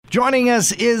Joining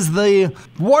us is the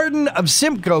Warden of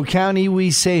Simcoe County.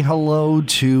 We say hello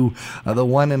to the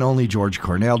one and only George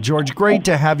Cornell. George, great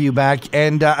to have you back.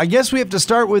 And I guess we have to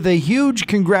start with a huge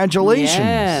congratulations.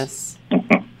 Yes.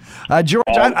 George,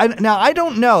 I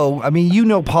don't know. I mean, you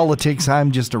know politics.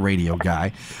 I'm just a radio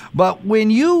guy. But when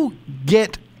you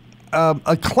get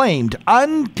acclaimed,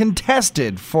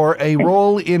 uncontested for a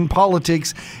role in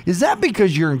politics, is that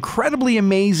because you're incredibly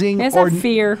amazing, Is that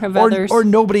fear of others, or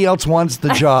nobody else wants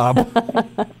the job?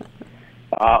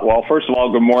 Well, first of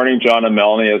all, good morning, John and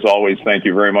Melanie. As always, thank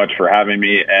you very much for having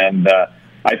me. And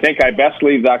I think I best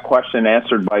leave that question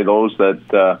answered by those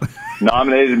that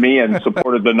nominated me and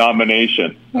supported the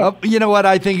nomination. You know what?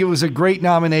 I think it was a great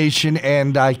nomination,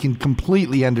 and I can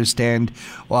completely understand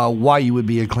why you would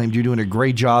be acclaimed. You're doing a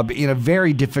great job in a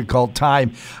very difficult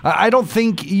time. I don't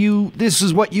think this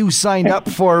is what you signed up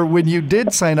for when you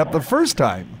did sign up the first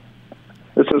time.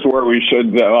 This is where we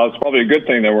should, it's probably a good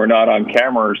thing that we're not on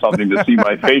camera or something to see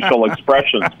my facial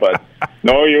expressions, but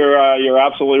no, you're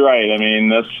absolutely right. I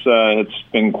mean, it's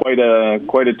been quite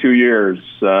a 2 years.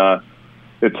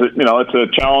 It's a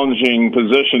challenging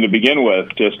position to begin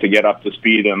with, just to get up to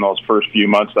speed in those first few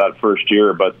months, that first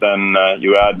year. But then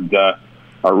you add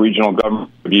our regional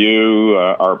government review,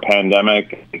 our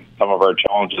pandemic, some of our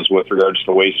challenges with regards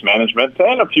to waste management,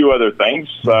 and a few other things.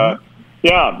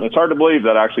 Yeah, it's hard to believe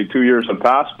that actually 2 years have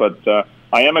passed, but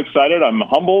I am excited. I'm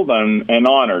humbled and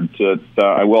honored that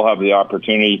I will have the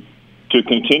opportunity to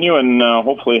continue and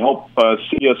hopefully help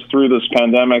see us through this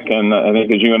pandemic. And I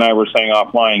think, as you and I were saying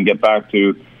offline, get back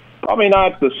to probably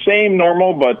not the same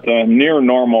normal, but near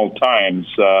normal times,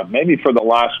 maybe for the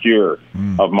last year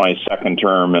of my second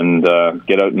term, and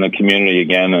get out in the community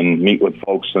again and meet with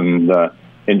folks and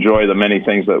enjoy the many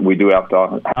things that we do have to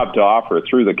offer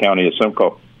through the County of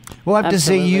Simcoe. Well, I have to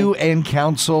say you and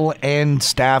council and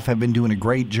staff have been doing a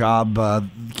great job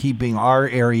keeping our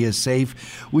area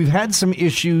safe. We've had some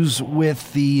issues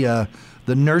with the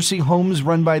nursing homes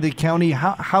run by the county.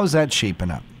 How's that shaping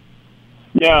up?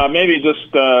 Yeah, maybe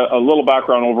just a little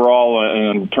background overall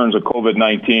in terms of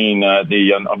COVID-19.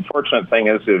 The unfortunate thing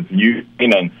is, if you've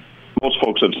seen, and most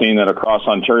folks have seen, that across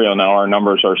Ontario now our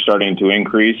numbers are starting to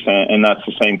increase, and that's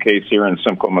the same case here in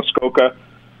Simcoe-Muskoka.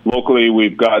 Locally,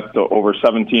 we've got over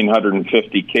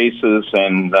 1,750 cases,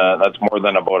 and that's more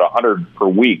than about 100 per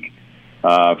week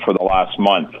for the last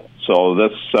month. So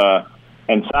this,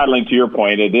 and sadly, to your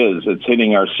point, it's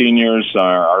hitting our seniors,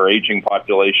 our aging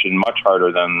population, much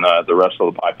harder than the rest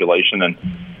of the population. And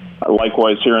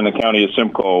likewise, here in the County of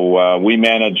Simcoe, we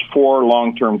manage 4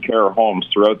 long-term care homes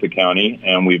throughout the county,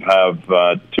 and we have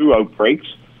 2 outbreaks.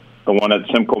 The one at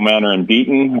Simcoe Manor in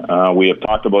Beaton, we have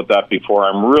talked about that before.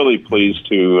 I'm really pleased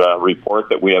to report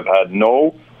that we have had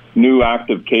no new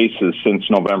active cases since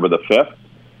November the 5th.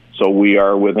 So we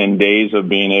are within days of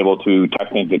being able to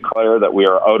technically declare that we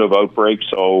are out of outbreak.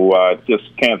 So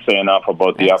just can't say enough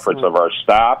about the efforts of our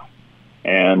staff.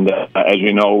 And as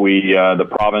you know, the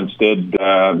province did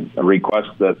request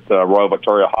that Royal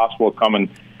Victoria Hospital come and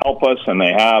help us, and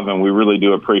they have, and we really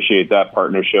do appreciate that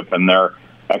partnership and their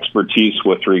expertise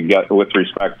with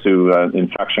respect to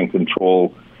infection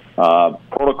control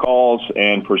protocols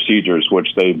and procedures, which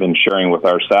they've been sharing with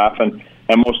our staff. And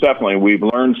most definitely, we've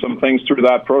learned some things through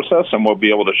that process, and we'll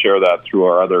be able to share that through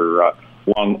our other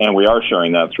we are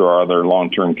sharing that through our other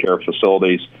long-term care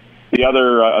facilities. The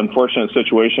other unfortunate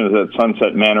situation is at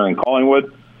Sunset Manor in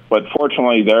Collingwood, but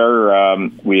fortunately there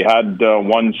we had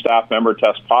one staff member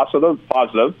test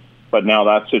positive, but now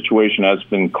that situation has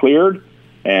been cleared.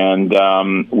 And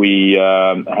we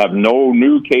have no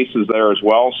new cases there as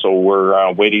well, so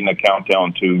we're waiting the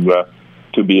countdown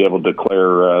to be able to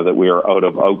declare that we are out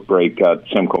of outbreak at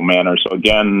Simcoe Manor. So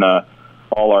again,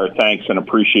 all our thanks and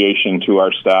appreciation to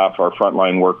our staff, our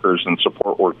frontline workers and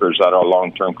support workers at our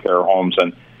long-term care homes.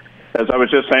 And as I was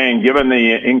just saying, given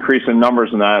the increase in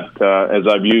numbers in that, as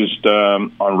I've used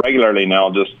on regularly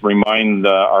now, just remind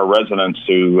our residents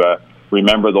to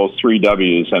remember those 3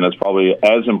 W's, and it's probably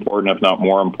as important, if not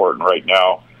more important right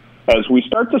now, as we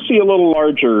start to see a little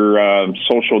larger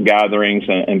social gatherings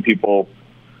and people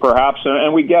perhaps,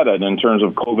 and we get it in terms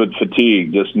of COVID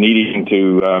fatigue, just needing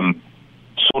to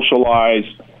socialize,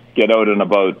 get out and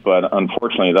about, but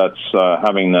unfortunately that's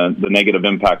having the negative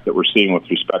impact that we're seeing with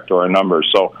respect to our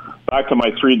numbers. So back to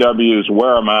my 3 W's: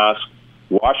 wear a mask,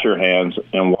 wash your hands,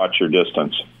 and watch your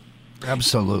distance.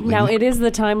 Absolutely. Now, it is the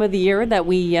time of the year that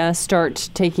we start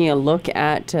taking a look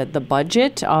at the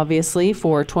budget, obviously,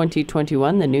 for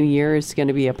 2021. The new year is going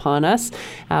to be upon us.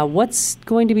 What's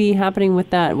going to be happening with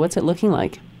that? What's it looking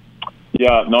like?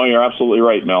 Yeah, no, you're absolutely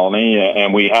right, Melanie.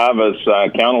 And we have, as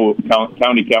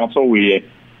county council, we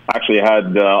actually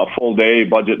had a full day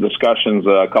budget discussions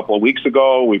a couple of weeks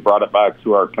ago. We brought it back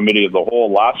to our committee of the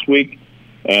whole last week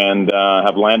and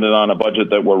have landed on a budget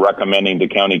that we're recommending to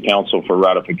County Council for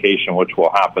ratification, which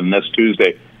will happen this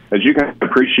Tuesday. As you can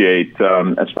appreciate,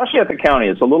 especially at the county,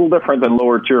 it's a little different than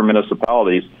lower tier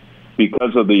municipalities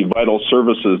because of the vital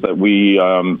services that we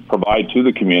provide to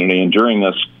the community. And during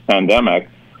this pandemic,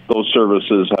 those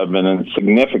services have been in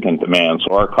significant demand.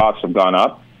 So our costs have gone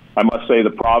up. I must say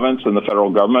the province and the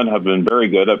federal government have been very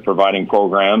good at providing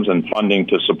programs and funding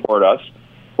to support us.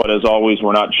 But as always,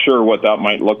 we're not sure what that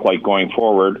might look like going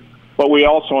forward. But we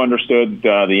also understood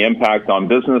the impact on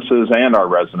businesses and our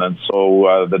residents.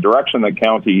 So the direction that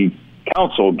County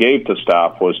Council gave to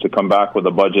staff was to come back with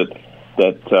a budget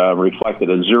that reflected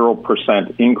a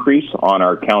 0% increase on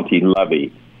our county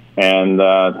levy. And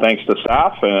thanks to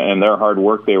staff and their hard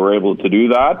work, they were able to do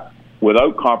that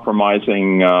without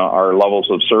compromising our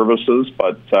levels of services.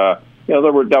 But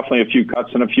there were definitely a few cuts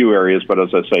in a few areas, but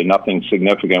as I say, nothing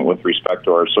significant with respect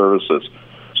to our services.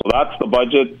 So that's the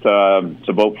budget. It's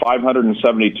about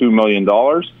 $572 million,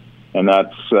 and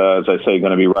that's, as I say,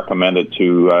 going to be recommended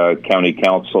to County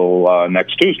Council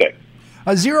next Tuesday.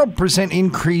 A 0%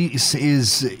 increase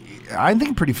is, I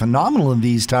think, pretty phenomenal in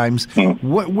these times.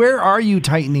 Where are you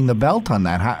tightening the belt on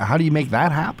that? How do you make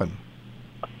that happen?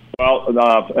 Well,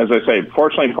 as I say,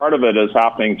 fortunately, part of it is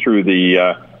happening through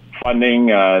the funding.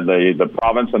 The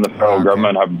province and the federal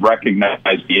government have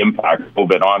recognized the impact of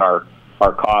COVID on our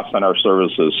costs and our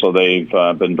services, so they've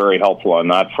been very helpful on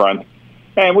that front.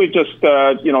 And we've just,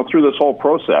 through this whole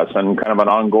process and kind of an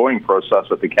ongoing process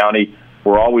at the county,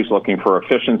 we're always looking for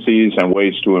efficiencies and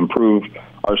ways to improve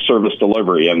our service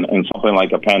delivery. And something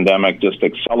like a pandemic just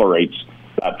accelerates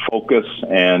that focus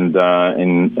and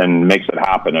makes it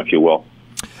happen, if you will.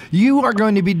 You are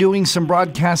going to be doing some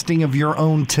broadcasting of your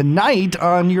own tonight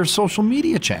on your social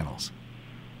media channels.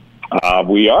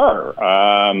 We are.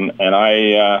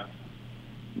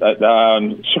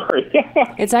 Sorry.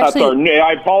 It's actually.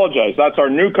 I apologize. That's our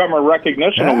Newcomer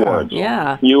Recognition Awards.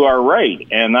 Yeah. You are right.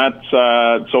 And that's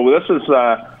so this is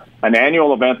an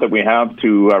annual event that we have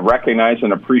to recognize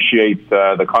and appreciate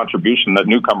the contribution that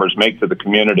newcomers make to the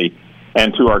community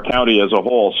and to our county as a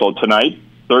whole. So tonight,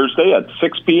 Thursday at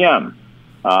 6 p.m.,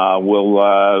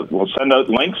 we'll send out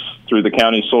links through the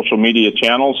county's social media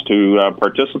channels to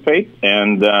participate,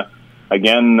 and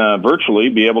again, virtually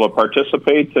be able to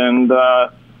participate and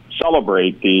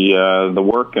celebrate the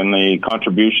work and the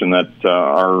contribution that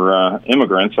our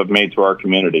immigrants have made to our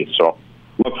community. So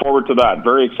look forward to that.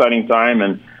 Very exciting time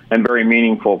and very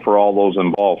meaningful for all those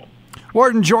involved.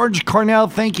 Warden George Cornell,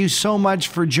 thank you so much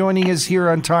for joining us here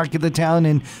on Talk of the Town,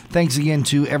 and thanks again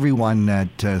to everyone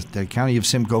at the County of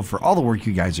Simcoe for all the work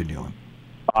you guys are doing.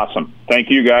 Awesome. Thank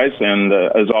you, guys, and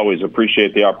as always,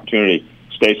 appreciate the opportunity.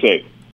 Stay safe.